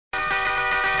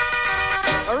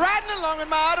riding along in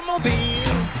my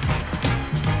automobile,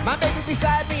 my baby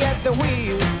beside me at the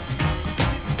wheel.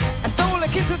 I stole a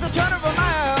kiss at the turn of a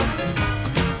mile,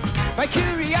 my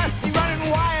curiosity running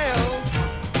wild,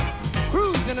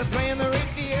 cruising and playing the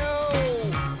radio.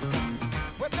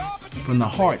 From the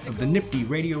heart of the Nifty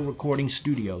radio recording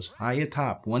studios, high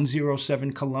atop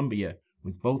 107 Columbia,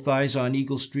 with both eyes on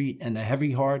Eagle Street and a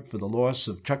heavy heart for the loss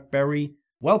of Chuck Berry,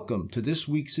 welcome to this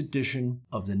week's edition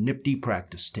of the Nifty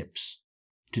Practice Tips.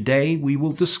 Today we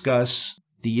will discuss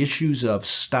the issues of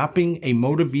stopping a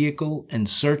motor vehicle and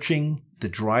searching the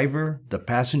driver, the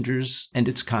passengers, and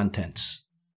its contents.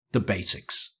 The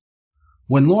basics.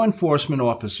 When law enforcement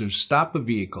officers stop a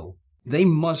vehicle, they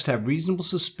must have reasonable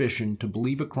suspicion to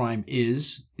believe a crime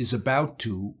is about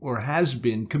to, or has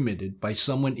been committed by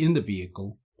someone in the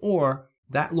vehicle, or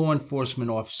that law enforcement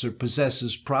officer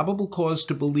possesses probable cause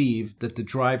to believe that the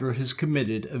driver has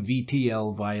committed a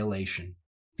VTL violation.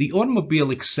 The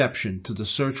automobile exception to the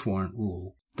search warrant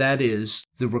rule, that is,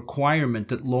 the requirement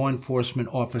that law enforcement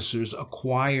officers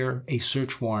acquire a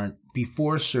search warrant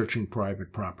before searching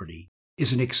private property,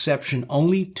 is an exception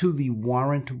only to the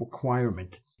warrant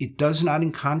requirement. It does not,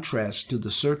 in contrast to the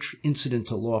search incident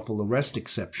to lawful arrest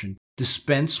exception,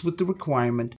 dispense with the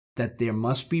requirement that there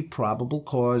must be probable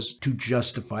cause to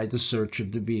justify the search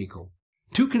of the vehicle.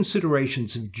 Two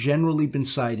considerations have generally been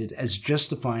cited as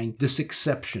justifying this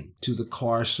exception to the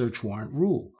car search warrant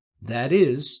rule. That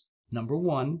is, number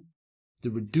one, the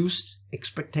reduced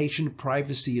expectation of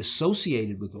privacy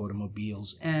associated with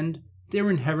automobiles and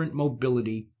their inherent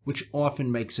mobility, which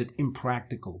often makes it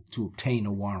impractical to obtain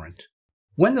a warrant.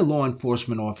 When the law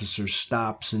enforcement officer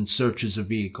stops and searches a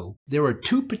vehicle, there are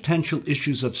two potential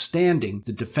issues of standing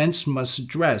the defense must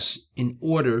address in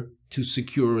order to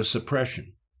secure a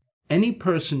suppression. Any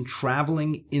person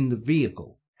traveling in the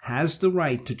vehicle has the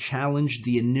right to challenge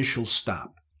the initial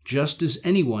stop, just as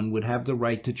anyone would have the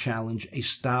right to challenge a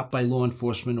stop by law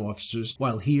enforcement officers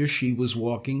while he or she was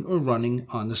walking or running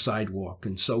on the sidewalk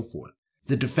and so forth.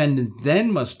 The defendant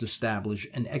then must establish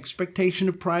an expectation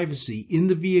of privacy in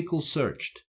the vehicle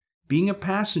searched. Being a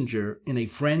passenger in a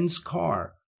friend's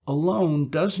car alone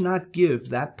does not give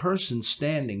that person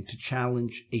standing to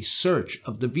challenge a search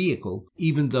of the vehicle,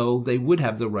 even though they would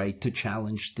have the right to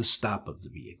challenge the stop of the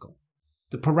vehicle.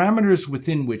 The parameters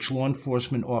within which law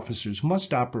enforcement officers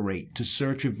must operate to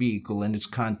search a vehicle and its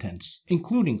contents,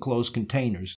 including closed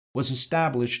containers, was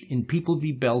established in People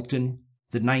v. Belton,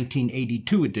 the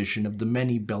 1982 edition of the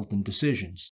many Belton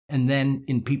decisions, and then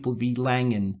in People v.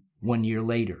 Langen 1 year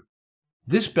later.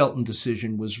 This Belton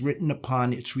decision was written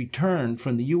upon its return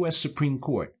from the U.S. Supreme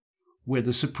Court, where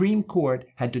the Supreme Court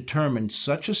had determined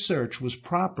such a search was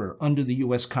proper under the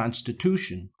U.S.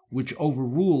 Constitution, which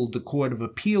overruled the Court of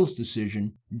Appeals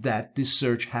decision that this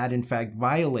search had in fact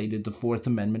violated the Fourth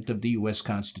Amendment of the U.S.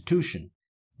 Constitution.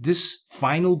 This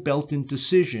final Belton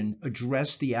decision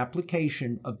addressed the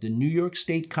application of the New York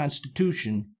State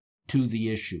Constitution to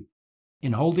the issue.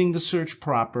 In holding the search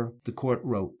proper, the court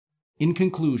wrote, "In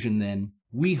conclusion, then,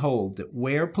 we hold that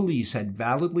where police had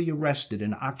validly arrested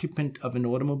an occupant of an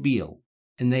automobile,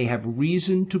 and they have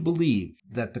reason to believe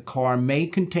that the car may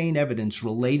contain evidence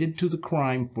related to the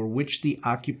crime for which the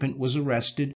occupant was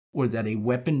arrested, or that a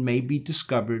weapon may be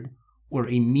discovered, or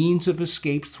a means of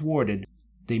escape thwarted,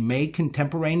 they may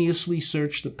contemporaneously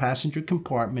search the passenger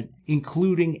compartment,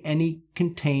 including any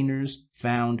containers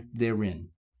found therein.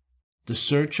 The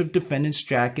search of defendant's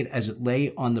jacket as it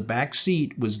lay on the back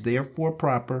seat was therefore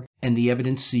proper, and the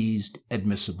evidence seized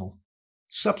admissible."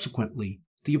 Subsequently,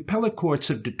 the appellate courts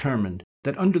have determined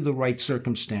that under the right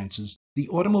circumstances, the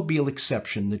automobile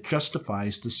exception that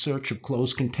justifies the search of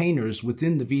closed containers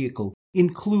within the vehicle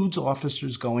includes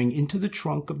officers going into the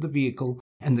trunk of the vehicle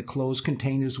and the closed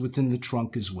containers within the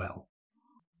trunk as well.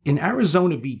 In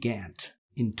Arizona v. Gant,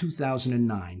 in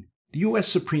 2009, the U.S.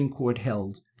 Supreme Court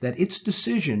held that its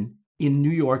decision in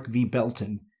New York v.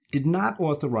 Belton did not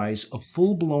authorize a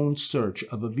full-blown search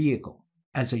of a vehicle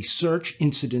as a search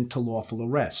incident to lawful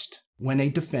arrest when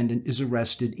a defendant is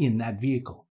arrested in that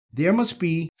vehicle. There must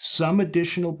be some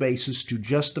additional basis to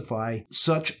justify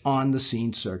such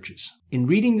on-the-scene searches. In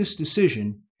reading this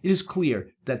decision, it is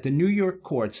clear that the New York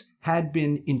courts had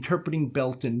been interpreting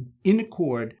Belton in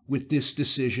accord with this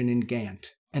decision in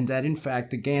Gant, and that in fact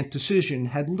the Gant decision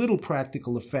had little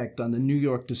practical effect on the New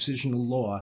York decisional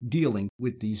law dealing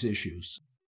with these issues.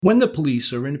 When the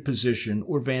police are in a position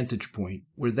or vantage point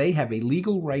where they have a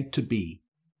legal right to be,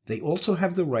 they also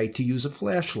have the right to use a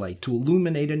flashlight to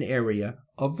illuminate an area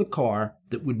of the car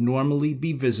that would normally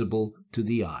be visible to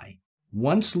the eye.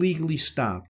 Once legally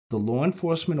stopped, the law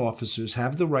enforcement officers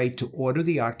have the right to order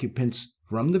the occupants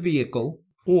from the vehicle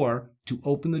or to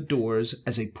open the doors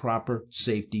as a proper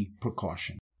safety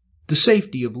precaution. The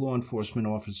safety of law enforcement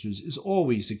officers is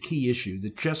always a key issue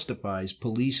that justifies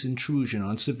police intrusion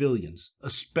on civilians,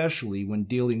 especially when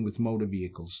dealing with motor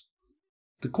vehicles.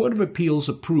 The Court of Appeals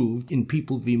approved in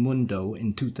People v. Mundo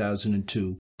in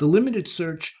 2002 the limited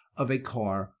search of a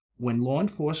car when law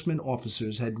enforcement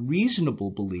officers had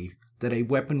reasonable belief that a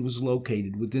weapon was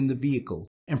located within the vehicle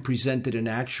and presented an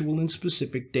actual and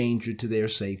specific danger to their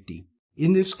safety.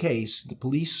 In this case, the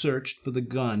police searched for the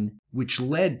gun, which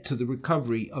led to the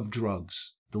recovery of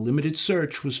drugs. The limited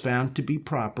search was found to be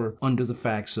proper under the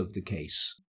facts of the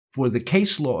case. For the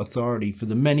case law authority for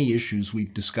the many issues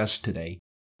we've discussed today,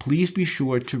 please be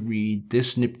sure to read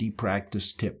this nifty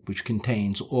practice tip, which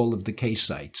contains all of the case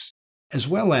sites, as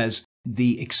well as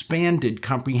the expanded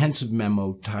comprehensive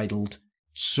memo titled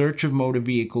Search of Motor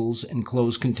Vehicles and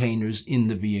Closed Containers in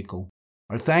the Vehicle.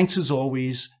 Our thanks as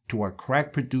always to our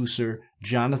crack producer,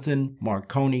 Jonathan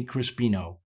Marconi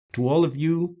Crispino. To all of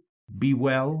you, be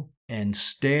well and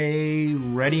stay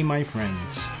ready, my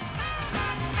friends.